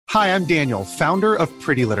Hi, I'm Daniel, founder of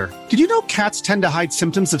Pretty Litter. Did you know cats tend to hide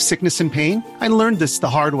symptoms of sickness and pain? I learned this the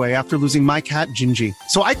hard way after losing my cat, Gingy.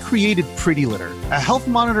 So I created Pretty Litter, a health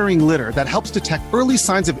monitoring litter that helps detect early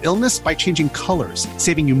signs of illness by changing colors,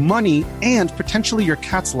 saving you money and potentially your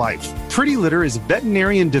cat's life. Pretty Litter is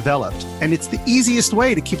veterinarian developed, and it's the easiest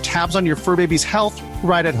way to keep tabs on your fur baby's health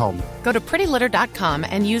right at home. Go to prettylitter.com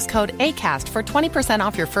and use code ACAST for 20%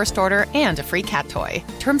 off your first order and a free cat toy.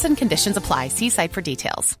 Terms and conditions apply. See site for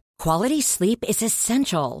details. Quality sleep is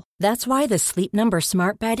essential. That's why the Sleep Number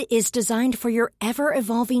Smart Bed is designed for your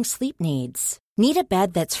ever-evolving sleep needs. Need a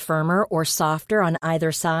bed that's firmer or softer on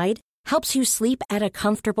either side? Helps you sleep at a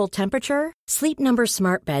comfortable temperature? Sleep Number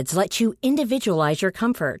Smart Beds let you individualize your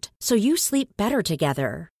comfort, so you sleep better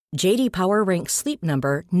together. J.D. Power ranks Sleep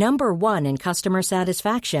Number number 1 in customer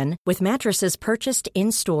satisfaction with mattresses purchased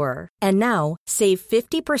in-store. And now, save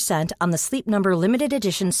 50% on the Sleep Number Limited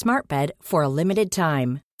Edition Smart Bed for a limited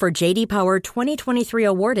time. For J.D. Power 2023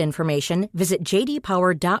 award information, visit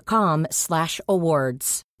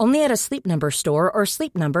jdpower.com/awards. Only at a Sleep Number store or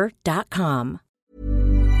sleepnumber.com.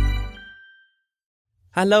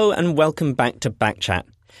 Hello and welcome back to Backchat.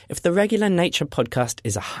 If the regular Nature podcast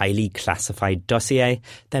is a highly classified dossier,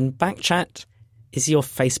 then Backchat is your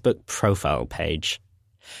Facebook profile page.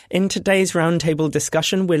 In today's roundtable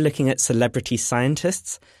discussion, we're looking at celebrity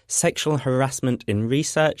scientists, sexual harassment in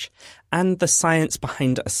research, and the science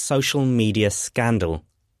behind a social media scandal.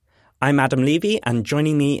 I'm Adam Levy, and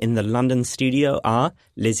joining me in the London studio are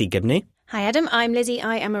Lizzie Gibney. Hi Adam, I'm Lizzie.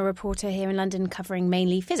 I am a reporter here in London covering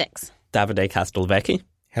mainly physics. Davide Castelvecchi.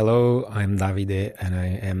 Hello, I'm Davide, and I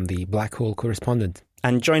am the Black Hole correspondent.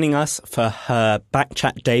 And joining us for her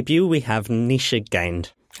Backchat debut, we have Nisha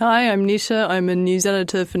Gained. Hi, I'm Nisha. I'm a news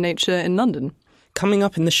editor for Nature in London. Coming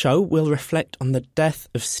up in the show, we'll reflect on the death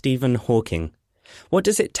of Stephen Hawking. What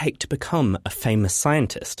does it take to become a famous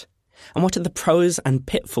scientist? And what are the pros and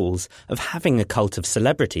pitfalls of having a cult of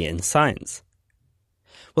celebrity in science?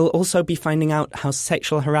 We'll also be finding out how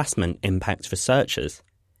sexual harassment impacts researchers.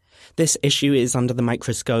 This issue is under the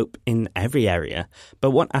microscope in every area,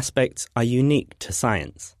 but what aspects are unique to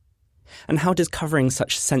science? And how does covering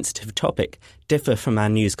such a sensitive topic differ from our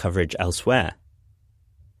news coverage elsewhere?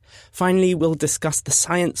 Finally, we'll discuss the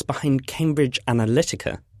science behind Cambridge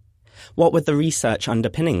Analytica. What were the research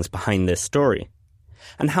underpinnings behind this story?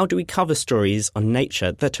 And how do we cover stories on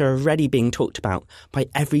Nature that are already being talked about by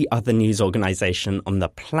every other news organisation on the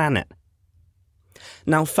planet?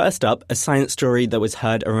 Now, first up, a science story that was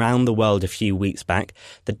heard around the world a few weeks back,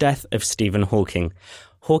 the death of Stephen Hawking.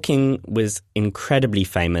 Hawking was incredibly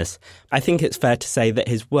famous. I think it's fair to say that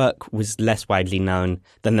his work was less widely known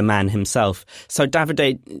than the man himself. So,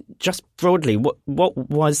 Davide, just broadly, what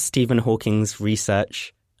was Stephen Hawking's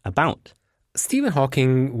research about? Stephen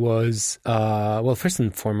Hawking was, first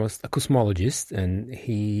and foremost, a cosmologist, and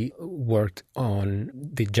he worked on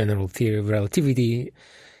the general theory of relativity.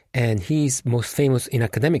 And he's most famous in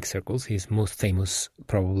academic circles. He's most famous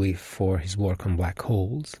probably for his work on black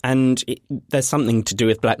holes. And there's something to do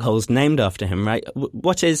with black holes named after him, right?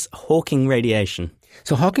 What is Hawking radiation?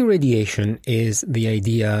 So Hawking radiation is the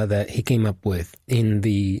idea that he came up with in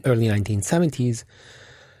the early 1970s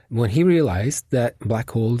when he realized that black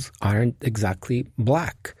holes aren't exactly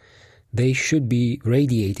black. They should be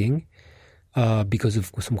radiating because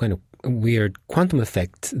of some kind of weird quantum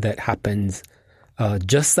effect that happens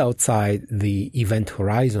just outside the event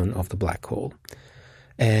horizon of the black hole.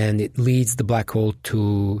 And it leads the black hole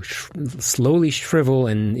to slowly shrivel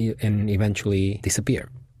and eventually disappear.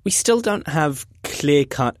 We still don't have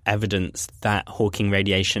clear-cut evidence that Hawking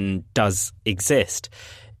radiation does exist.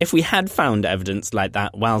 If we had found evidence like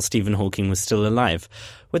that while Stephen Hawking was still alive,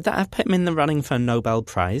 would that have put him in the running for a Nobel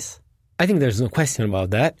Prize? I think there's no question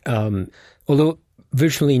about that. Although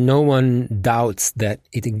virtually no one doubts that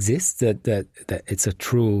it exists, that it's a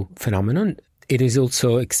true phenomenon. It is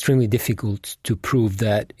also extremely difficult to prove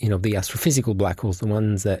that, the astrophysical black holes, the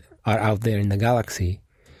ones that are out there in the galaxy,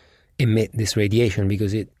 emit this radiation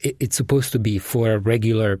because it's supposed to be, for a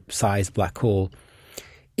regular sized black hole,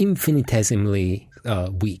 infinitesimally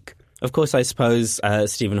weak. Of course, I suppose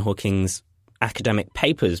Stephen Hawking's academic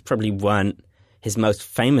papers probably weren't his most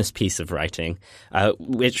famous piece of writing,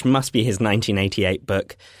 which must be his 1988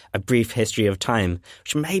 book, A Brief History of Time,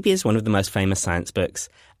 which maybe is one of the most famous science books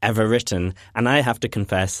ever written. And I have to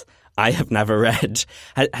confess, I have never read.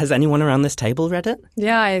 Has anyone around this table read it?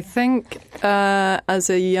 Yeah, I think as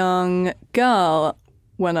a young girl,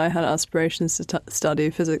 when I had aspirations to study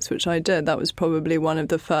physics, which I did, that was probably one of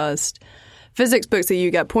the first physics books that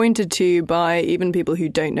you get pointed to by even people who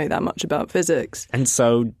don't know that much about physics. And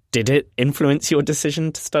so did it influence your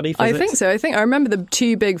decision to study physics? I think so. I remember the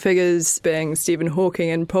two big figures being Stephen Hawking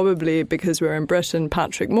and probably, because we're in Britain,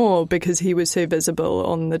 Patrick Moore, because he was so visible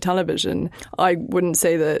on the television. I wouldn't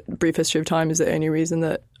say that Brief History of Time is the only reason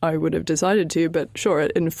that I would have decided to, but sure,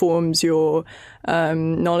 it informs your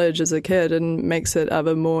knowledge as a kid and makes it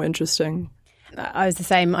ever more interesting. I was the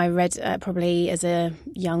same. I read probably as a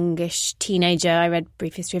youngish teenager, I read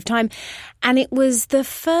Brief History of Time. And it was the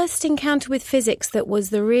first encounter with physics that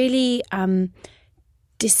was the really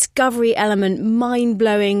discovery element,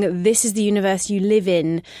 mind-blowing, this is the universe you live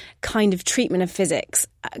in kind of treatment of physics,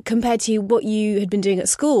 compared to what you had been doing at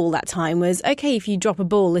school that time was, okay, if you drop a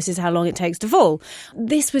ball, this is how long it takes to fall.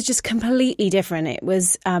 This was just completely different. It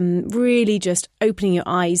was really just opening your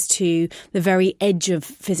eyes to the very edge of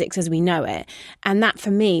physics as we know it. And that,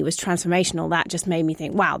 for me, was transformational. That just made me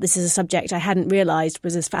think, wow, this is a subject I hadn't realised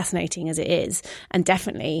was as fascinating as it is, and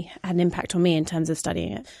definitely had an impact on me in terms of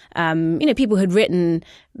studying it. People had written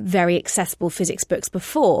very accessible physics books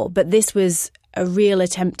before, but this was a real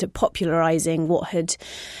attempt at popularising what had,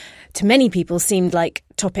 to many people, seemed like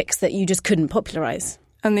topics that you just couldn't popularise.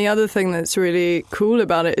 And the other thing that's really cool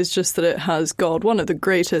about it is just that it has got one of the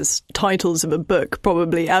greatest titles of a book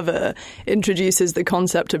probably ever, introduces the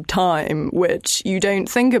concept of time, which you don't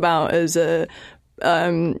think about as a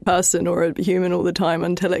person or a human all the time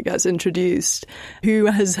until it gets introduced. Who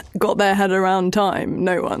has got their head around time?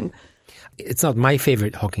 No one. It's not my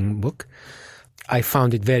favorite Hawking book. I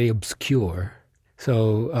found it very obscure.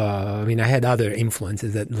 So, I had other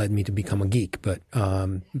influences that led me to become a geek, but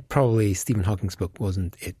probably Stephen Hawking's book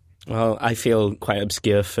wasn't it. Well, I feel quite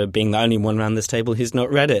obscure for being the only one around this table who's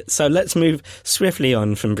not read it. So let's move swiftly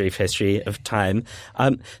on from Brief History of Time.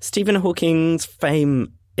 Stephen Hawking's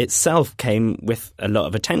fame itself came with a lot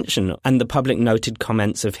of attention, and the public noted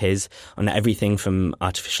comments of his on everything from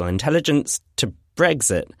artificial intelligence to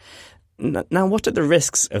Brexit. Now, what are the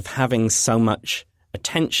risks of having so much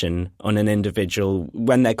attention on an individual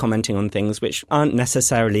when they're commenting on things which aren't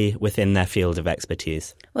necessarily within their field of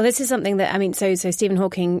expertise? Well, this is something that, so Stephen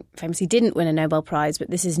Hawking famously didn't win a Nobel Prize,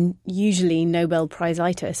 but this is usually Nobel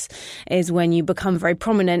Prize-itis, is when you become very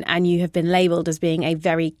prominent and you have been labelled as being a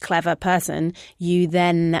very clever person, you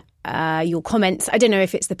then your comments, I don't know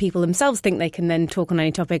if it's the people themselves think they can then talk on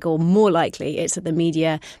any topic, or more likely it's that the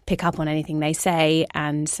media pick up on anything they say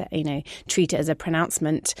and, treat it as a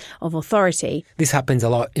pronouncement of authority. This happens a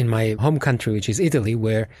lot in my home country, which is Italy,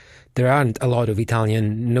 where there aren't a lot of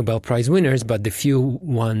Italian Nobel Prize winners, but the few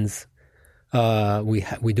ones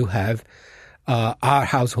we do have are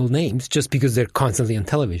household names just because they're constantly on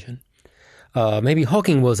television. Maybe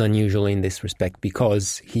Hawking was unusual in this respect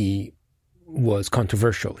because he was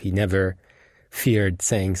controversial. He never feared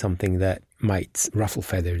saying something that might ruffle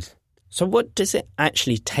feathers. So what does it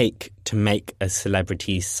actually take to make a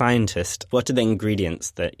celebrity scientist? What are the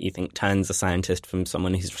ingredients that you think turns a scientist from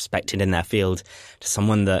someone who's respected in their field to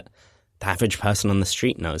someone that the average person on the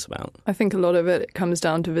street knows about? I think a lot of it comes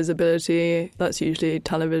down to visibility. That's usually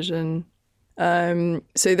television.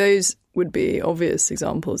 So those would be obvious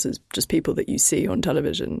examples, as just people that you see on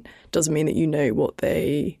television. Doesn't mean that you know what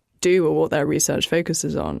they do or what their research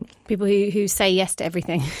focuses on. People who say yes to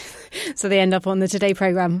everything, so they end up on the Today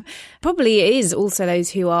programme. Probably it is also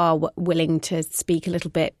those who are willing to speak a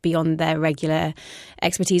little bit beyond their regular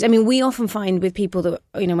expertise. We often find with people that,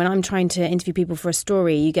 when I'm trying to interview people for a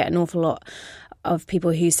story, you get an awful lot of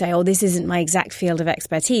people who say, oh, this isn't my exact field of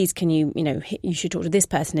expertise. Can you, you should talk to this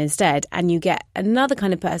person instead. And you get another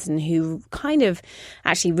kind of person who kind of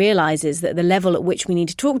actually realises that the level at which we need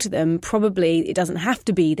to talk to them, probably it doesn't have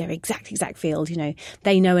to be their exact field.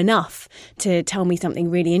 They know enough to tell me something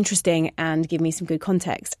really interesting and give me some good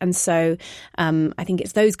context. And so I think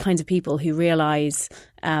it's those kinds of people who realise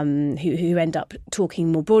who end up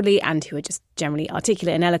talking more broadly and who are just generally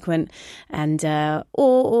articulate and eloquent, and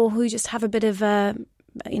or who just have a bit of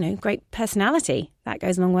great personality. That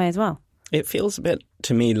goes a long way as well. It feels a bit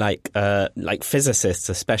to me like physicists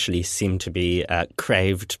especially seem to be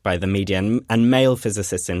craved by the media, and male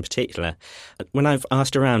physicists in particular. When I've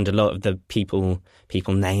asked around, a lot of the people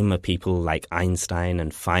name are people like Einstein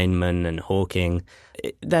and Feynman and Hawking.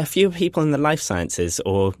 There are fewer people in the life sciences,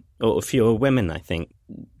 or fewer women, I think.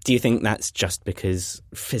 Do you think that's just because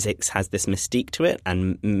physics has this mystique to it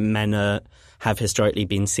and men have historically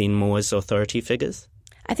been seen more as authority figures?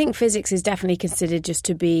 I think physics is definitely considered just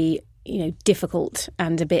to be, difficult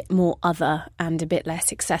and a bit more other and a bit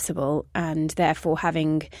less accessible, and therefore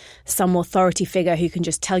having some authority figure who can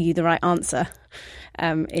just tell you the right answer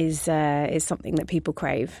is something that people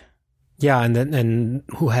crave. Yeah, and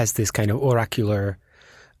who has this kind of oracular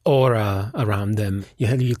aura around them.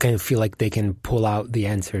 You kind of feel like they can pull out the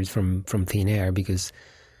answers from thin air, because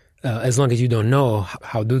as long as you don't know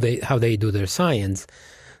how they do their science,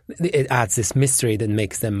 it adds this mystery that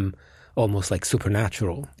makes them almost like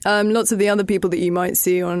supernatural. Lots of the other people that you might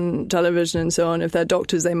see on television and so on, if they're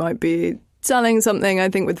doctors, they might be selling something. I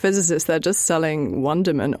think with physicists, they're just selling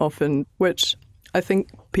wonderment often, which I think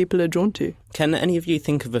people are drawn to. Can any of you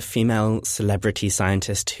think of a female celebrity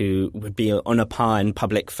scientist who would be on a par in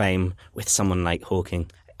public fame with someone like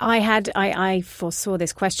Hawking? I foresaw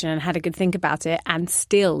this question and had a good think about it, and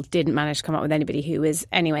still didn't manage to come up with anybody who was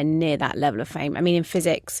anywhere near that level of fame. I mean, in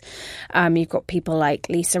physics, you've got people like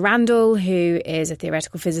Lisa Randall, who is a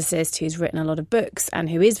theoretical physicist who's written a lot of books and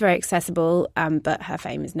who is very accessible, but her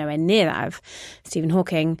fame is nowhere near that of Stephen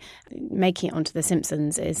Hawking. Making it onto The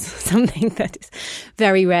Simpsons is something that is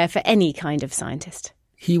very rare for any kind of scientist.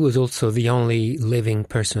 He was also the only living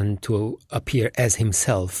person to appear as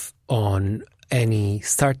himself on any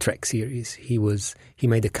Star Trek series. He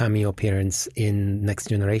made a cameo appearance in Next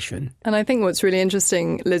Generation. And I think what's really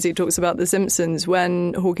interesting, Lizzie talks about The Simpsons.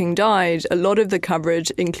 When Hawking died, a lot of the coverage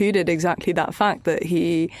included exactly that fact that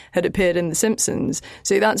he had appeared in The Simpsons.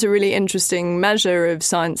 So that's a really interesting measure of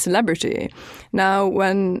science celebrity. Now,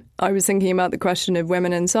 when I was thinking about the question of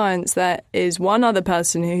women in science, there is one other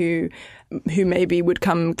person who maybe would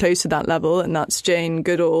come close to that level, and that's Jane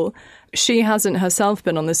Goodall. She hasn't herself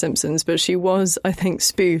been on The Simpsons, but she was, I think,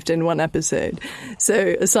 spoofed in one episode. So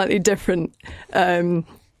a slightly different kind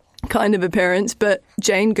of appearance. But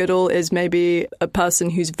Jane Goodall is maybe a person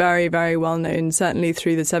who's very, very well known, certainly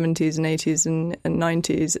through the 70s and 80s and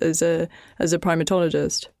 90s as a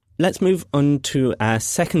primatologist. Let's move on to our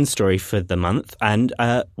second story for the month. And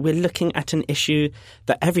we're looking at an issue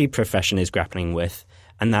that every profession is grappling with,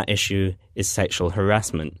 and that issue is sexual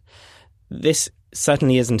harassment. This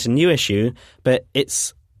certainly isn't a new issue, but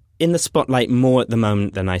it's in the spotlight more at the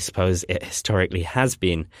moment than I suppose it historically has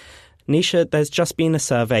been. Nisha, there's just been a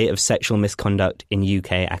survey of sexual misconduct in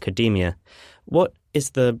UK academia. What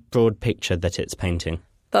is the broad picture that it's painting?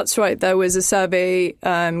 That's right. There was a survey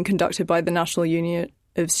conducted by the National Union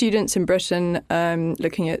of Students in Britain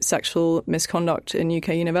looking at sexual misconduct in UK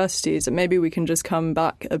universities. And maybe we can just come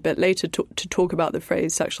back a bit later to talk about the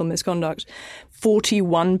phrase sexual misconduct.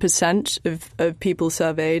 41% of people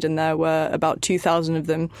surveyed, and there were about 2,000 of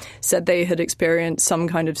them, said they had experienced some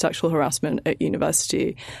kind of sexual harassment at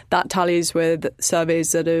university. That tallies with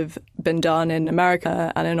surveys that have been done in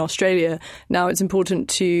America and in Australia. Now, it's important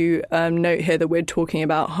to note here that we're talking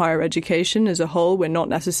about higher education as a whole. We're not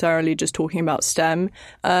necessarily just talking about STEM.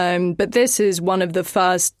 But this is one of the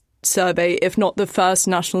first survey, if not the first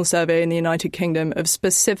national survey in the United Kingdom of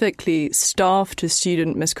specifically staff to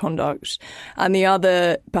student misconduct. And the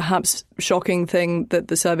other perhaps shocking thing that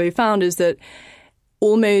the survey found is that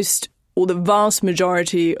almost or the vast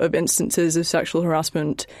majority of instances of sexual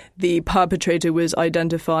harassment, the perpetrator was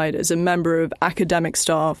identified as a member of academic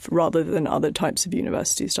staff rather than other types of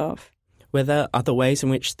university staff. Were there other ways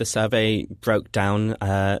in which the survey broke down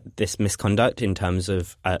this misconduct in terms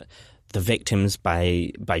of the victims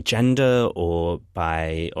by gender or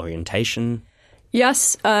by orientation?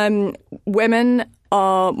 Yes, women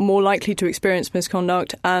are more likely to experience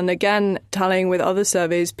misconduct. And again, tallying with other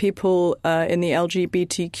surveys, people in the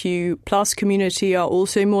LGBTQ plus community are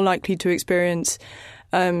also more likely to experience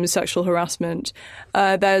sexual harassment.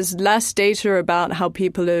 There's less data about how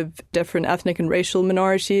people of different ethnic and racial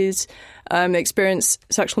minorities experience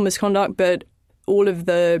sexual misconduct, but all of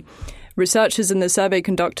the researchers and the survey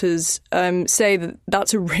conductors say that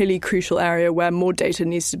that's a really crucial area where more data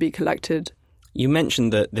needs to be collected. You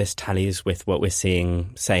mentioned that this tallies with what we're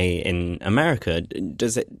seeing, say, in America.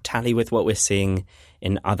 Does it tally with what we're seeing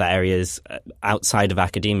in other areas outside of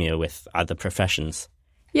academia with other professions?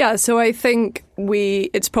 Yeah, so I think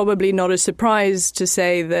it's probably not a surprise to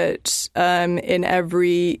say that in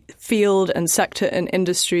every field and sector and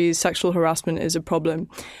industry, sexual harassment is a problem.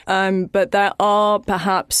 But there are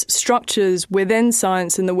perhaps structures within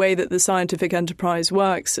science and the way that the scientific enterprise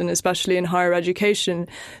works, and especially in higher education,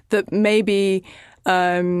 that maybe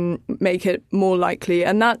make it more likely.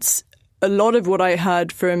 And that's a lot of what I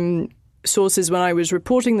heard from sources when I was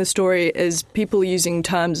reporting the story is people using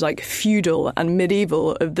terms like feudal and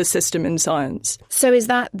medieval of the system in science. So is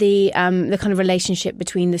that the kind of relationship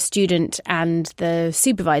between the student and the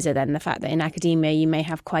supervisor then, the fact that in academia you may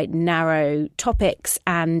have quite narrow topics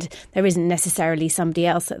and there isn't necessarily somebody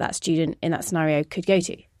else that student in that scenario could go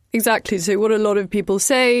to? Exactly. So what a lot of people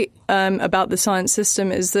say about the science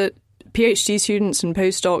system is that PhD students and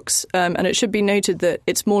postdocs, and it should be noted that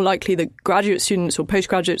it's more likely that graduate students, or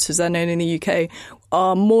postgraduates as they're known in the UK,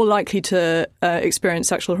 are more likely to experience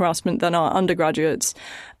sexual harassment than are undergraduates.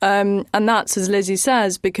 And that's, as Lizzie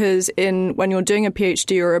says, because when you're doing a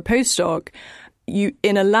PhD or a postdoc,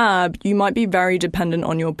 in a lab, you might be very dependent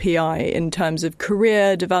on your PI in terms of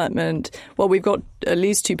career development. Well, we've got at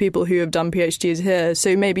least 2 people who have done PhDs here,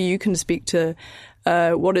 so maybe you can speak to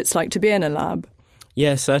what it's like to be in a lab.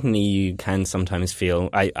 Yeah, certainly you can sometimes feel,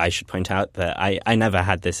 I should point out that I never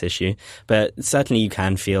had this issue, but certainly you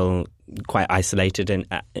can feel quite isolated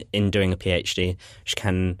in doing a PhD, which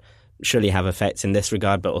can surely have effects in this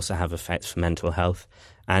regard, but also have effects for mental health.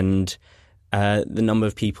 And the number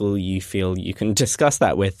of people you feel you can discuss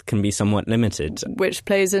that with can be somewhat limited. Which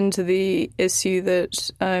plays into the issue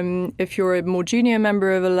that if you're a more junior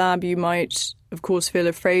member of a lab, you might, of course, feel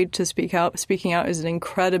afraid to speak out. Speaking out is an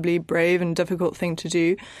incredibly brave and difficult thing to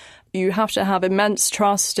do. You have to have immense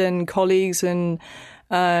trust in colleagues and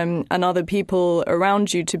other people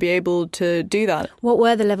around you to be able to do that. What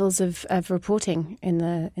were the levels of reporting in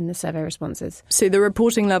the survey responses? So the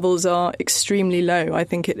reporting levels are extremely low. I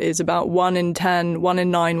think it is about 1 in 10, 1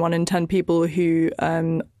 in 9, 1 in 10 people who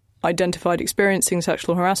identified experiencing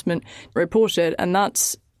sexual harassment reported, and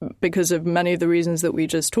that's because of many of the reasons that we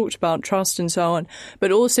just talked about, trust and so on,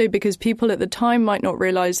 but also because people at the time might not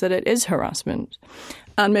realise that it is harassment.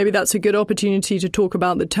 And maybe that's a good opportunity to talk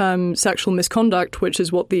about the term sexual misconduct, which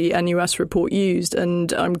is what the NUS report used.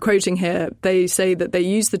 And I'm quoting here, they say that they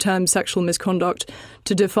use the term sexual misconduct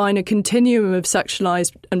to define a continuum of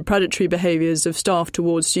sexualized and predatory behaviours of staff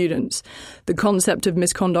towards students. The concept of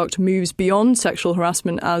misconduct moves beyond sexual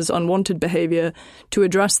harassment as unwanted behaviour to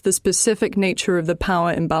address the specific nature of the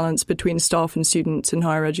power imbalance between staff and students in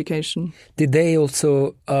higher education. Did they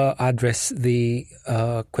also address the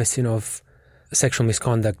question of sexual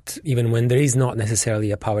misconduct even when there is not necessarily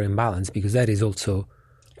a power imbalance, because that is also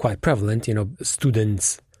quite prevalent,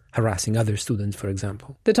 students harassing other students, for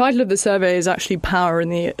example? The title of the survey is actually Power in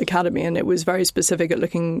the Academy, and it was very specific at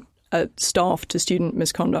looking at staff to student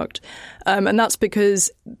misconduct. And that's because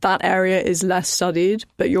that area is less studied,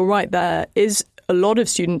 but you're right, there is a lot of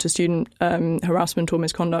student-to-student harassment or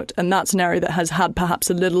misconduct, and that's an area that has had perhaps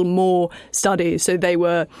a little more study. So they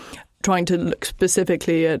were trying to look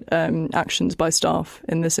specifically at actions by staff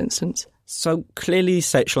in this instance. So clearly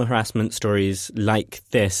sexual harassment stories like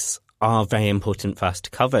this are very important for us to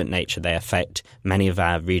cover at Nature. They affect many of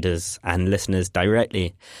our readers and listeners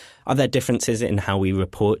directly. Are there differences in how we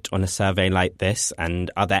report on a survey like this, and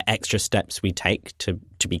are there extra steps we take to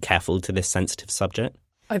be careful to this sensitive subject?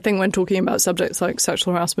 I think when talking about subjects like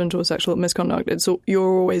sexual harassment or sexual misconduct,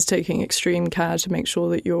 you're always taking extreme care to make sure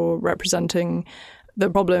that you're representing the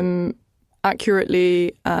problem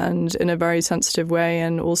accurately and in a very sensitive way,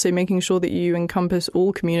 and also making sure that you encompass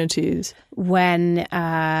all communities. When,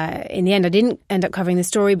 in the end, I didn't end up covering the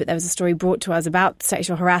story, but there was a story brought to us about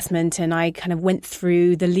sexual harassment, and I kind of went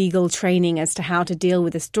through the legal training as to how to deal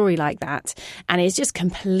with a story like that. And it's just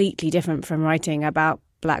completely different from writing about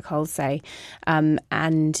black holes, say.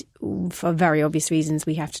 And for very obvious reasons,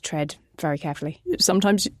 we have to tread very carefully.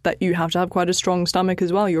 Sometimes that you have to have quite a strong stomach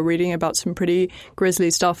as well. You're reading about some pretty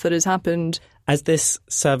grisly stuff that has happened. As this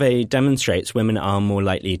survey demonstrates, women are more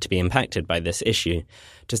likely to be impacted by this issue.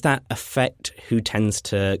 Does that affect who tends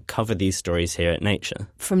to cover these stories here at Nature?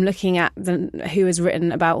 From looking at who has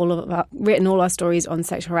written all our stories on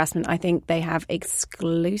sexual harassment, I think they have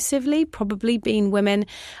exclusively probably been women.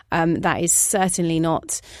 That is certainly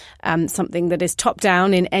not something that is top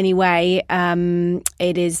down in any way.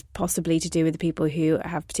 It is possibly to do with the people who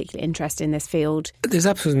have particular interest in this field. There's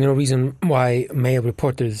absolutely no reason why male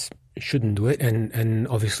reporters shouldn't do it, and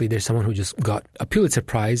obviously there's someone who just got a Pulitzer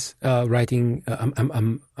Prize writing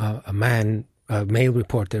a male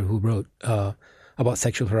reporter who wrote about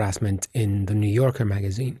sexual harassment in the New Yorker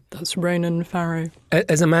magazine. That's Ronan Farrow.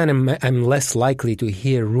 As a man, I'm less likely to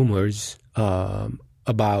hear rumors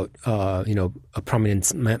about a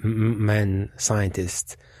prominent man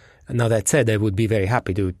scientist. Now that said, I would be very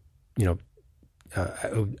happy to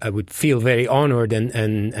I would feel very honored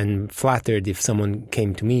and flattered if someone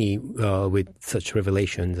came to me with such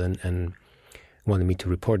revelations and wanted me to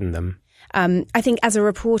report on them. I think as a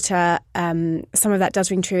reporter, some of that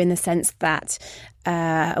does ring true in the sense that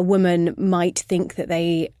a woman might think that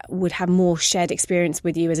they would have more shared experience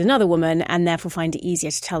with you as another woman and therefore find it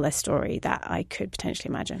easier to tell their story. That I could potentially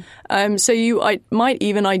imagine. So you might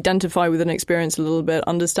even identify with an experience a little bit,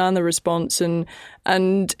 understand the response,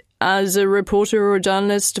 and as a reporter or a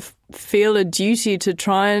journalist, feel a duty to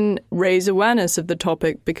try and raise awareness of the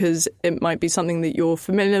topic because it might be something that you're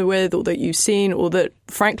familiar with or that you've seen or that,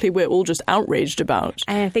 frankly, we're all just outraged about.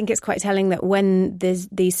 And I think it's quite telling that when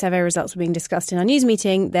these survey results were being discussed in our news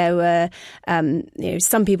meeting, there were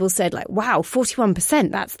some people said, like, wow,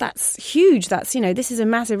 41%, that's huge. That's, this is a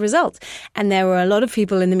massive result. And there were a lot of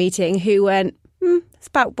people in the meeting who went, it's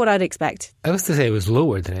about what I'd expect. I was to say it was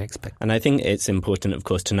lower than I expected. And I think it's important, of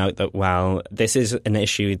course, to note that while this is an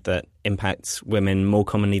issue that impacts women more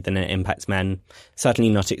commonly than it impacts men, certainly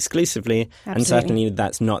not exclusively, Absolutely. and certainly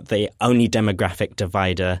that's not the only demographic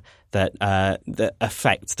divider that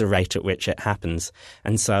affects the rate at which it happens.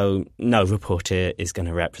 And so no reporter is going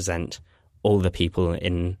to represent all the people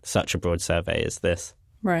in such a broad survey as this.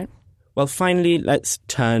 Right. Well, finally, let's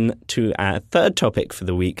turn to our third topic for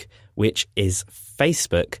the week, which is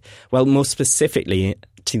Facebook. Well, more specifically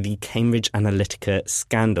to the Cambridge Analytica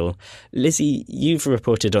scandal. Lizzie, you've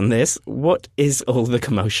reported on this. What is all the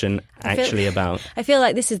commotion actually about? I feel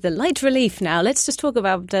like this is the light relief now. Let's just talk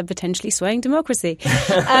about potentially swaying democracy.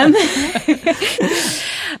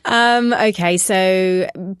 Okay, so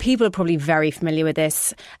people are probably very familiar with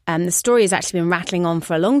this. The story has actually been rattling on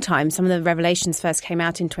for a long time. Some of the revelations first came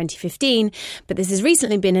out in 2015, but this has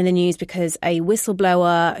recently been in the news because a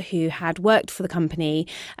whistleblower who had worked for the company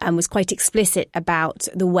was quite explicit about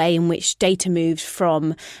the way in which data moved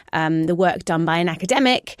from the work done by an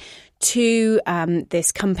academic to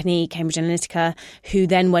this company, Cambridge Analytica, who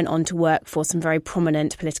then went on to work for some very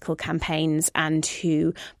prominent political campaigns and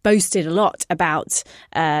who boasted a lot about,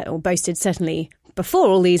 or boasted certainly before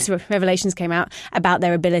all these revelations came out, about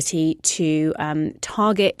their ability to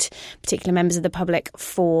target particular members of the public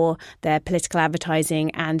for their political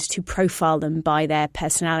advertising and to profile them by their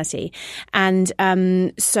personality. And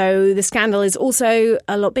so the scandal is also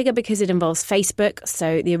a lot bigger because it involves Facebook.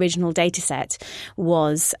 So the original data set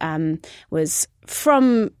was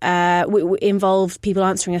involved people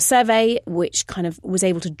answering a survey which kind of was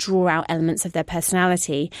able to draw out elements of their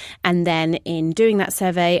personality. And then in doing that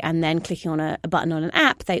survey and then clicking on a button on an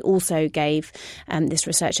app, they also gave this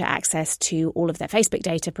researcher access to all of their Facebook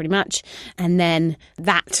data pretty much. And then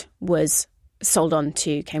that was sold on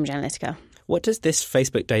to Cambridge Analytica. What does this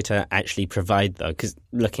Facebook data actually provide, though? Because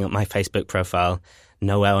looking at my Facebook profile,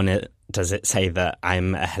 nowhere on it does it say that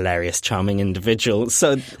I'm a hilarious, charming individual.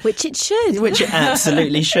 So, which it should. Which it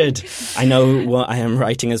absolutely should. I know what I am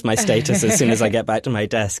writing as my status as soon as I get back to my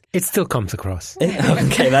desk. It still comes across.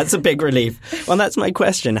 Okay, that's a big relief. Well, that's my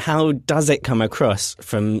question. How does it come across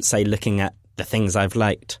from, say, looking at the things I've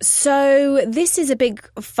liked? So this is a big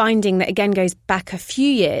finding that, again, goes back a few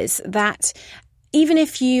years, that even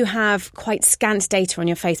if you have quite scant data on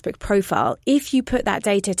your Facebook profile, if you put that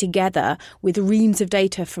data together with reams of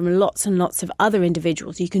data from lots and lots of other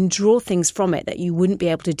individuals, you can draw things from it that you wouldn't be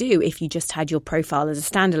able to do if you just had your profile as a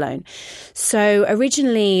standalone. So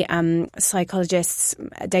originally, psychologists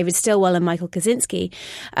David Stilwell and Michael Kaczynski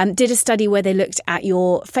did a study where they looked at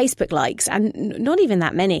your Facebook likes, and not even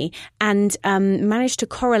that many, and managed to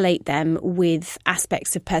correlate them with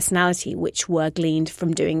aspects of personality which were gleaned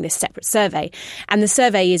from doing this separate survey. And the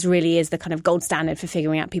survey really is the kind of gold standard for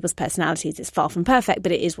figuring out people's personalities. It's far from perfect,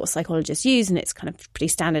 but it is what psychologists use, and it's kind of pretty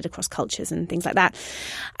standard across cultures and things like that.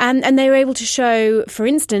 And they were able to show, for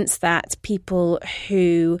instance, that people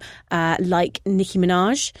who like Nicki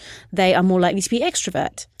Minaj, they are more likely to be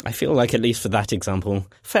extrovert. I feel like, at least for that example,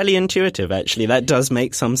 fairly intuitive, actually. That does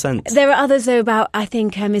make some sense. There are others, though, about, I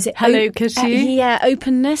think, is it Hello Kitty?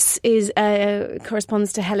 Openness is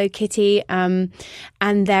corresponds to Hello Kitty. And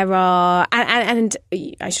there are, and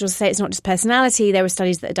I should also say it's not just personality. There were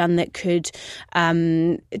studies that are done that could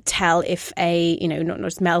tell if not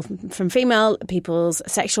just male from female, people's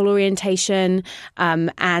sexual orientation.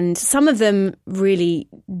 And some of them really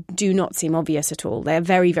do not seem obvious at all. They're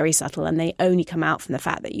very, very subtle, and they only come out from the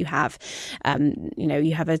fact that you have,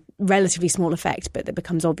 you have a relatively small effect, but that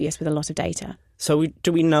becomes obvious with a lot of data. So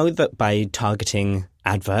do we know that by targeting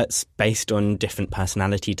adverts based on different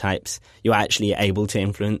personality types, you're actually able to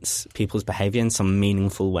influence people's behaviour in some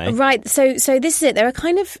meaningful way? Right. So this is it. There are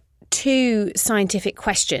kind of two scientific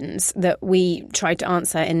questions that we tried to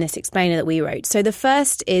answer in this explainer that we wrote. So the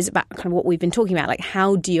first is about kind of what we've been talking about, like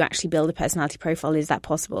how do you actually build a personality profile? Is that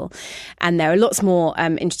possible? And there are lots more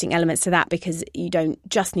interesting elements to that, because you don't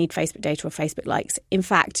just need Facebook data or Facebook likes. In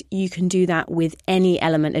fact, you can do that with any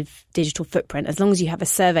element of digital footprint, as long as you have a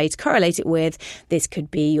survey to correlate it with. This could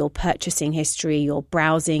be your purchasing history, your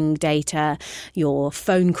browsing data, your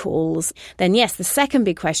phone calls. Then yes, the second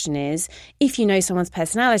big question is, if you know someone's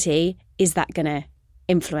personality, is that going to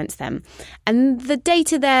influence them. And the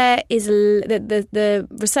data there is, the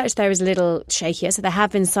research there is a little shakier. So there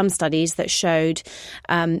have been some studies that showed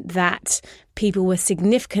that people were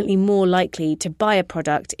significantly more likely to buy a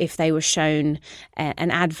product if they were shown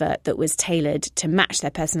an advert that was tailored to match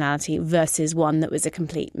their personality versus one that was a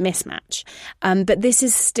complete mismatch. But this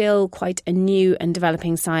is still quite a new and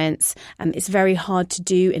developing science. It's very hard to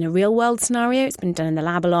do in a real world scenario. It's been done in the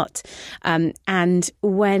lab a lot. And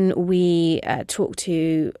when we talked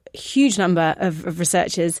to a huge number of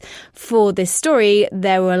researchers for this story,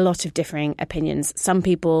 there were a lot of differing opinions. Some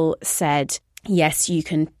people said, yes, you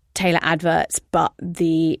can tailor adverts, but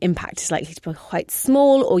the impact is likely to be quite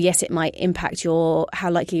small, or yes, it might impact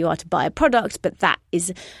how likely you are to buy a product, but that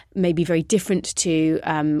is maybe very different to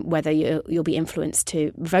whether you'll be influenced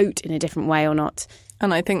to vote in a different way or not.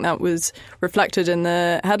 And I think that was reflected in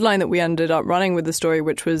the headline that we ended up running with the story,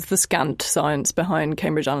 which was the scant science behind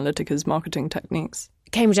Cambridge Analytica's marketing techniques.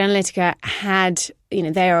 Cambridge Analytica had,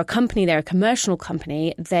 they are a company, they're a commercial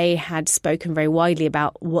company. They had spoken very widely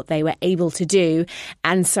about what they were able to do.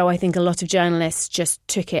 And so I think a lot of journalists just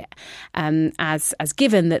took it as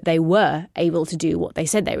given that they were able to do what they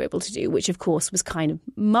said they were able to do, which of course was kind of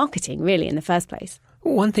marketing really in the first place.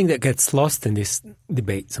 One thing that gets lost in this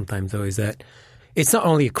debate sometimes, though, is that it's not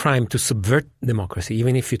only a crime to subvert democracy.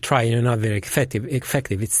 Even if you try and you're not very effective,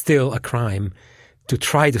 it's still a crime to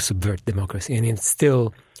try to subvert democracy. And it's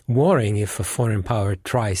still worrying if a foreign power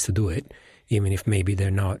tries to do it, even if maybe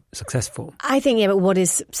they're not successful. I think, but what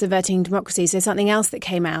is subverting democracy? So something else that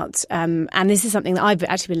came out, and this is something that I've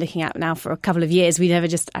actually been looking at now for a couple of years, we never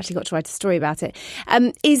just actually got to write a story about it,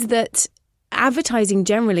 is that advertising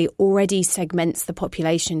generally already segments the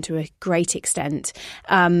population to a great extent.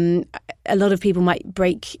 A lot of people might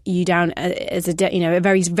break you down as a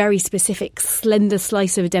very, very specific, slender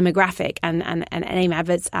slice of a demographic and aim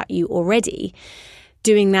adverts at you already.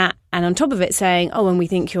 Doing that and on top of it saying, oh, and we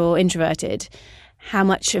think you're introverted, how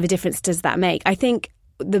much of a difference does that make? I think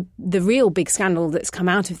the real big scandal that's come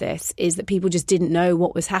out of this is that people just didn't know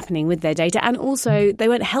what was happening with their data, and also they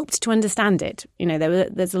weren't helped to understand it.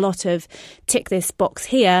 There's a lot of tick this box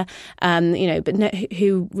here, but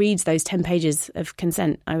who reads those 10 pages of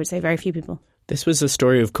consent? I would say very few people. This was a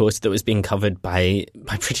story, of course, that was being covered by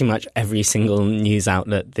pretty much every single news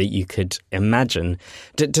outlet that you could imagine.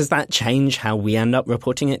 Does that change how we end up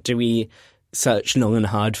reporting it? Do we search long and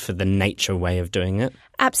hard for the Nature way of doing it?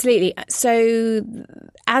 Absolutely. So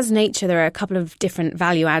as Nature, there are a couple of different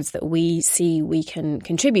value adds that we see we can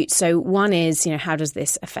contribute. So one is, how does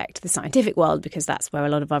this affect the scientific world? Because that's where a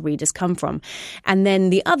lot of our readers come from. And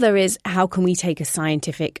then the other is, how can we take a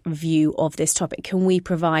scientific view of this topic? Can we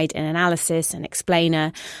provide an analysis, an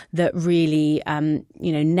explainer that really,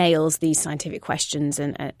 nails these scientific questions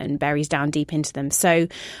and buries down deep into them? So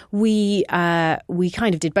we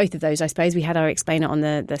kind of did both of those, I suppose. We had our explainer on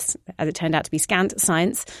the as it turned out to be, scant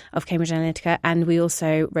science of Cambridge Analytica, and we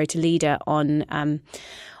also wrote a leader on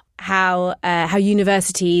how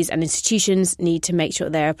universities and institutions need to make sure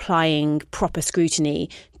they're applying proper scrutiny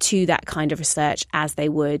to that kind of research as they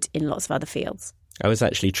would in lots of other fields. I was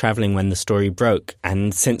actually travelling when the story broke,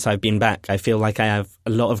 and since I've been back, I feel like I have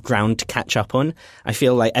a lot of ground to catch up on. I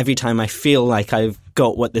feel like every time I feel like I've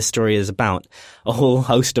got what this story is about, a whole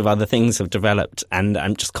host of other things have developed, and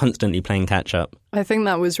I'm just constantly playing catch up. I think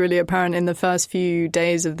that was really apparent in the first few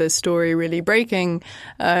days of this story really breaking,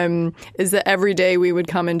 is that every day we would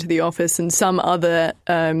come into the office and some other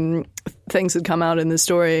things had come out in the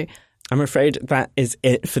story. I'm afraid that is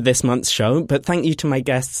it for this month's show, but thank you to my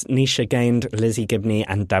guests Nisha Gained, Lizzie Gibney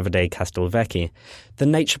and Davide Castelvecchi. The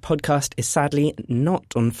Nature Podcast is sadly not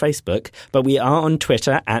on Facebook, but we are on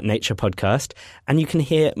Twitter at Nature Podcast, and you can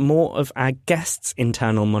hear more of our guests'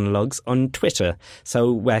 internal monologues on Twitter.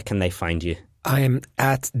 So where can they find you? I am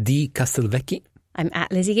at D Castelvecchi. I'm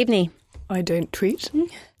at Lizzie Gibney. I don't tweet.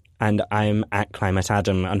 And I'm at Climate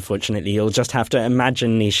Adam. Unfortunately, you'll just have to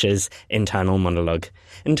imagine Nisha's internal monologue.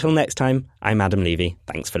 Until next time, I'm Adam Levy.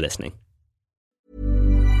 Thanks for listening.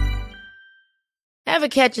 Ever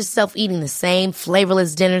catch yourself eating the same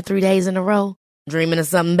flavorless dinner 3 days in a row? Dreaming of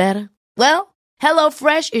something better? Well,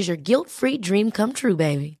 HelloFresh is your guilt-free dream come true,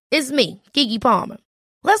 baby. It's me, Keke Palmer.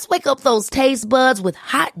 Let's wake up those taste buds with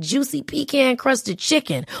hot, juicy pecan-crusted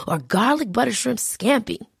chicken or garlic butter shrimp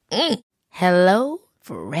scampi. Hello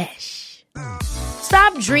Fresh.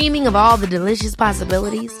 Stop dreaming of all the delicious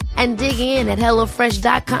possibilities and dig in at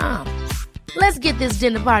HelloFresh.com. Let's get this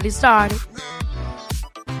dinner party started.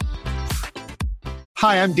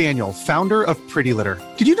 Hi, I'm Daniel, founder of Pretty Litter.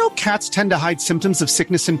 Did you know cats tend to hide symptoms of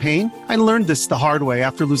sickness and pain? I learned this the hard way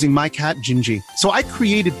after losing my cat, Gingy. So I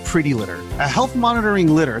created Pretty Litter, a health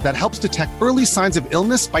monitoring litter that helps detect early signs of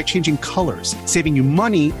illness by changing colors, saving you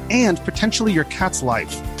money and potentially your cat's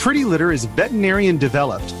life. Pretty Litter is veterinarian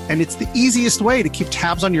developed, and it's the easiest way to keep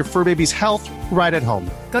tabs on your fur baby's health right at home.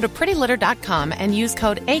 Go to prettylitter.com and use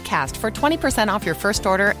code ACAST for 20% off your first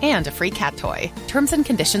order and a free cat toy. Terms and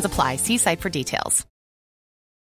conditions apply. See site for details.